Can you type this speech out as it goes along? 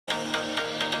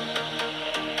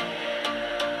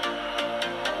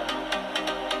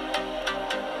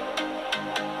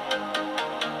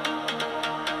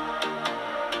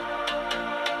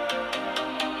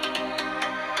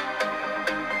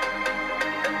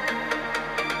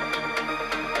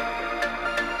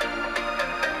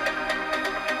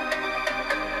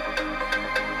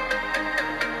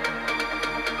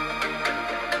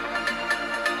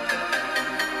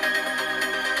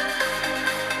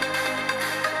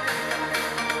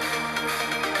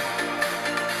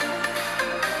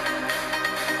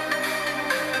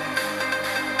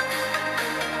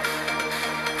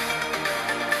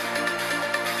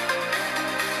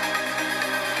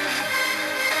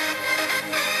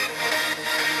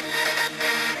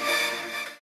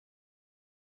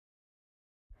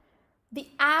The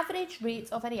average rate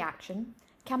of a reaction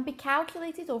can be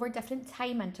calculated over different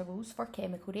time intervals for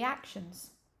chemical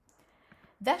reactions.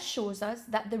 This shows us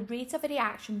that the rate of a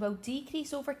reaction will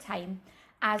decrease over time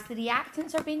as the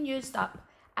reactants are being used up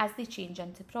as they change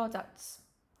into products.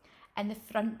 In the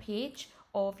front page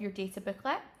of your data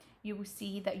booklet, you will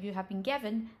see that you have been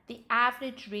given the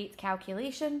average rate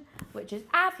calculation, which is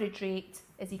average rate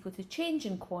is equal to change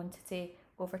in quantity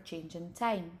over change in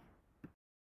time.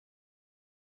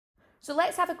 So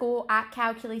let's have a go at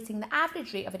calculating the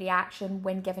average rate of a reaction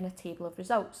when given a table of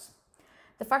results.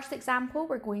 The first example,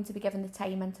 we're going to be given the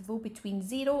time interval between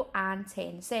 0 and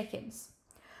 10 seconds.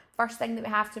 First thing that we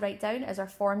have to write down is our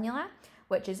formula,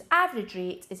 which is average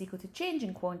rate is equal to change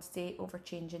in quantity over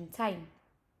change in time.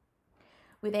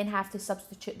 We then have to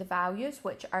substitute the values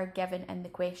which are given in the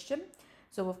question.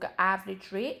 So we've got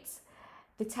average rate.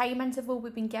 The time interval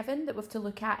we've been given that we have to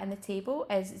look at in the table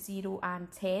is 0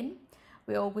 and 10.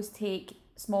 We always take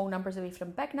small numbers away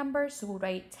from big numbers, so we'll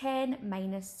write 10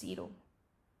 minus 0.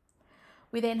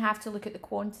 We then have to look at the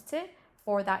quantity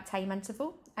for that time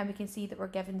interval, and we can see that we're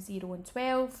given 0 and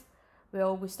 12. We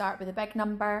always start with a big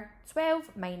number,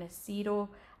 12 minus 0,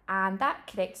 and that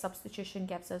correct substitution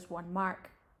gives us 1 mark.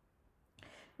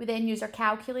 We then use our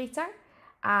calculator,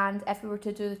 and if we were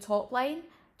to do the top line,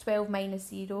 12 minus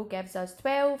 0 gives us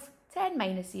 12, 10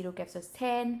 minus 0 gives us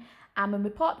 10, and when we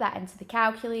pop that into the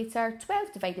calculator,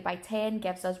 12 divided by 10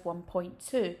 gives us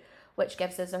 1.2, which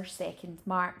gives us our second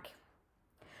mark.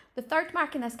 The third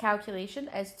mark in this calculation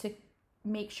is to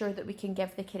make sure that we can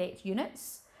give the correct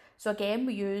units. So again,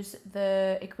 we use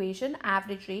the equation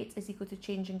average rate is equal to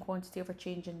change in quantity over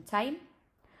change in time.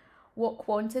 What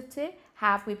quantity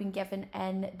have we been given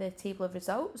in the table of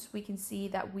results? We can see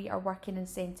that we are working in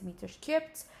centimetres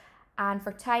cubed, and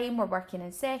for time we're working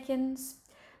in seconds.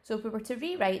 So if we were to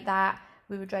rewrite that,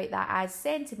 we would write that as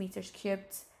centimetres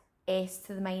cubed s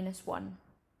to the minus 1.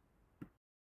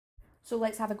 So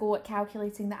let's have a go at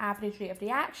calculating the average rate of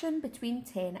reaction between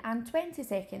 10 and 20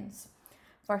 seconds.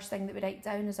 First thing that we write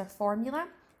down is our formula,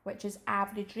 which is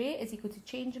average rate is equal to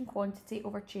change in quantity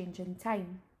over change in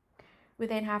time. We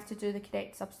then have to do the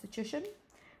correct substitution.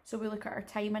 So we look at our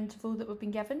time interval that we've been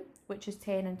given, which is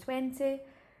 10 and 20,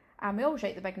 and we always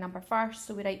write the big number first,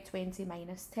 so we write 20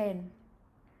 minus 10.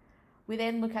 We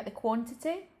then look at the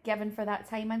quantity given for that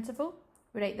time interval.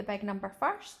 We write the big number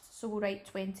first, so we'll write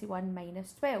 21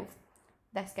 minus 12.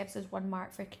 This gives us 1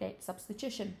 mark for correct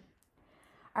substitution.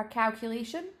 Our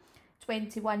calculation,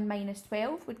 21 minus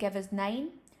 12 would give us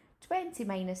 9, 20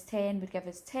 minus 10 would give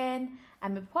us 10,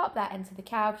 and we pop that into the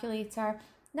calculator.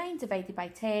 9 divided by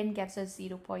 10 gives us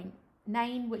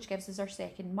 0.9, which gives us our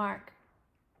second mark.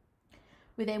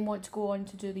 We then want to go on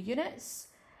to do the units.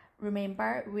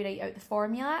 Remember, we write out the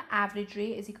formula, average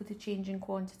rate is equal to change in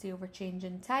quantity over change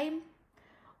in time.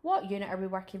 What unit are we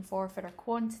working for our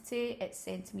quantity? It's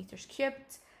centimetres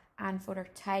cubed, and for our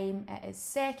time it is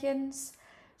seconds.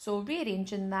 So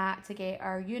rearranging that to get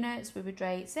our units, we would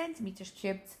write centimetres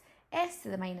cubed s to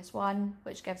the minus 1,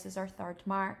 which gives us our third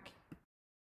mark.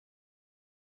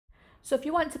 So if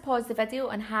you want to pause the video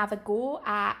and have a go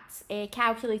at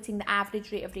calculating the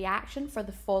average rate of reaction for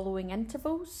the following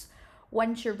intervals,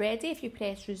 once you're ready, if you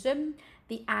press resume,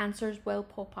 the answers will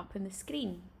pop up on the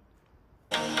screen.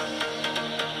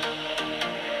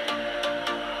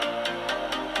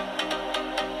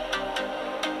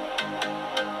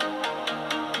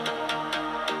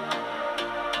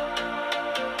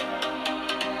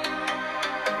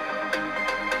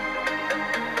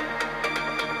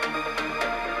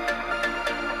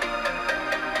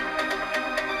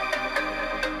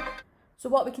 So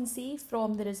what we can see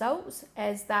from the results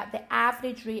is that the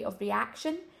average rate of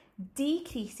reaction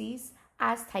decreases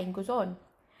as time goes on.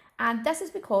 And this is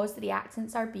because the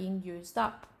reactants are being used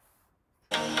up.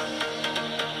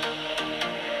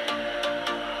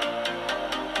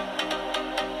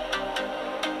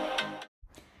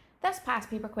 This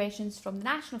past paper questions from the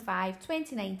National 5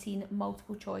 2019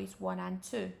 multiple choice 1 and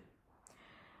 2.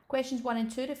 Questions 1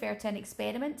 and 2 refer to an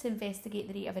experiment to investigate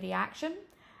the rate of a reaction,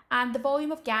 and the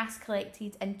volume of gas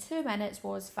collected in 2 minutes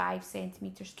was 5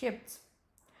 centimetres cubed.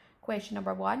 Question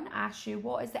number 1 asks you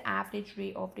what is the average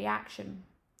rate of reaction.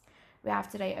 We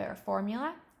have to write out our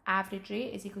formula. Average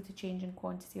rate is equal to change in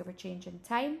quantity over change in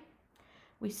time.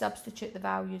 We substitute the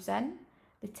values in.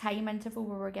 The time interval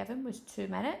we were given was 2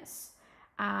 minutes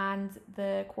and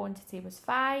the quantity was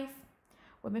 5.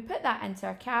 When we put that into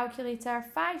our calculator,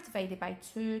 5 divided by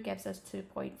 2 gives us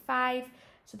 2.5.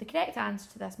 So the correct answer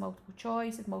to this multiple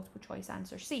choice is multiple choice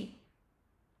answer C.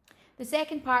 The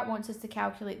second part wants us to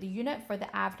calculate the unit for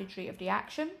the average rate of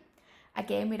reaction.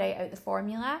 Again, we write out the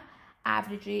formula.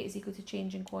 Average rate is equal to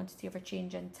change in quantity over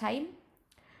change in time.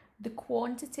 The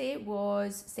quantity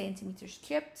was centimetres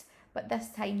cubed, but this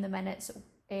time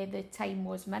the time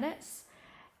was minutes.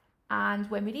 And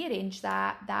when we rearrange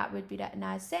that, that would be written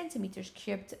as centimetres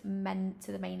cubed min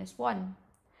to the minus 1.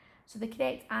 So the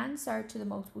correct answer to the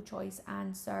multiple choice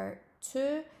answer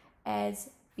 2 is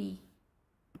B.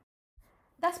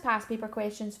 This past paper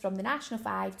questions from the National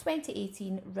 5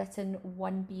 2018 written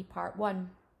 1B part 1.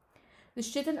 The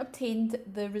student obtained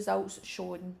the results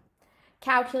shown.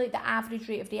 Calculate the average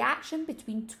rate of reaction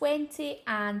between 20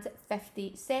 and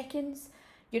 50 seconds.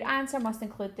 Your answer must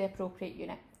include the appropriate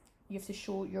unit. You have to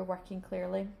show you're working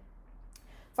clearly.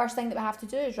 First thing that we have to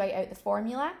do is write out the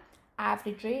formula.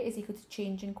 Average rate is equal to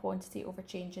change in quantity over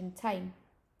change in time.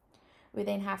 We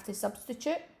then have to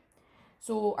substitute.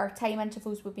 So our time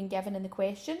intervals we've been given in the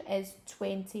question is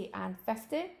 20 and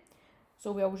 50.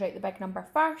 So we always write the big number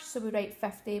first, so we write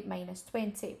 50 minus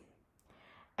 20.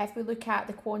 If we look at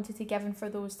the quantity given for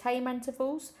those time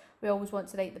intervals, we always want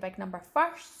to write the big number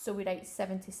first, so we write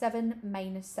 77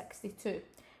 minus 62.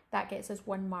 That gets us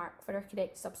 1 mark for our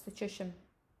correct substitution.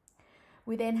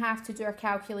 We then have to do our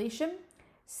calculation.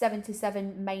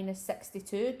 77 minus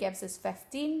 62 gives us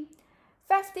 15.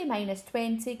 50 minus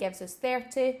 20 gives us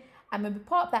 30. And when we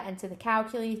pop that into the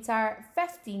calculator,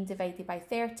 15 divided by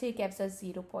 30 gives us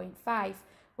 0.5,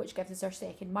 which gives us our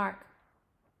second mark.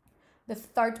 The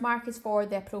third mark is for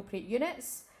the appropriate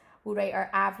units. We'll write our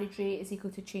average rate is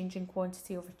equal to change in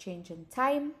quantity over change in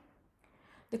time.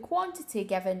 The quantity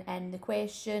given in the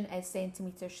question is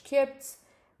centimetres cubed.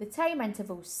 The time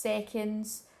interval is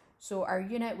seconds, so our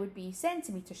unit would be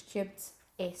centimetres cubed,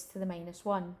 s to the minus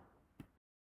 1.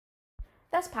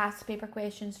 This past paper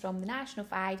questions from the National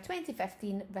 5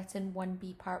 2015 written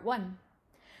 1B part 1.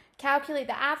 Calculate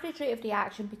the average rate of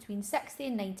reaction between 60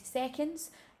 and 90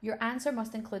 seconds. Your answer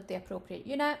must include the appropriate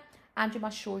unit and you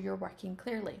must show you're working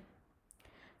clearly.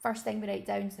 First thing we write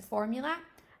down is the formula.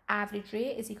 Average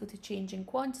rate is equal to change in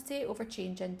quantity over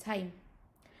change in time.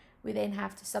 We then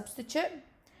have to substitute.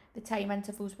 The time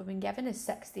intervals we've been given is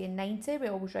 60 and 90. We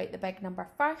always write the big number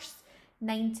first.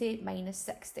 90 minus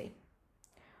 60.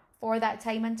 For that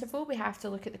time interval, we have to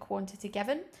look at the quantity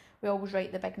given. We always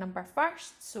write the big number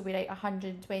first, so we write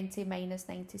 120 minus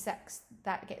 96.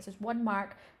 That gets us 1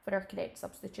 mark for our correct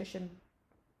substitution.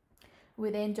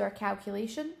 We then do our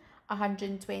calculation.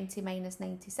 120 minus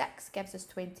 96 gives us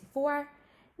 24.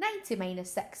 90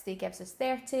 minus 60 gives us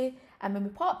 30. And when we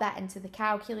pop that into the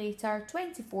calculator,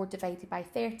 24 divided by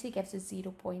 30 gives us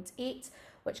 0.8,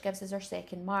 which gives us our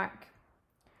second mark.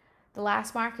 The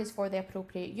last mark is for the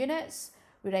appropriate units.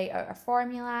 We write out our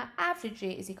formula. Average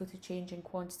rate is equal to change in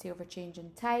quantity over change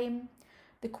in time.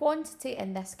 The quantity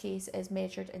in this case is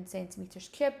measured in centimetres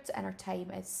cubed and our time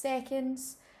is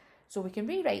seconds. So we can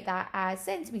rewrite that as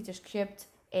centimetres cubed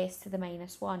s to the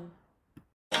minus 1.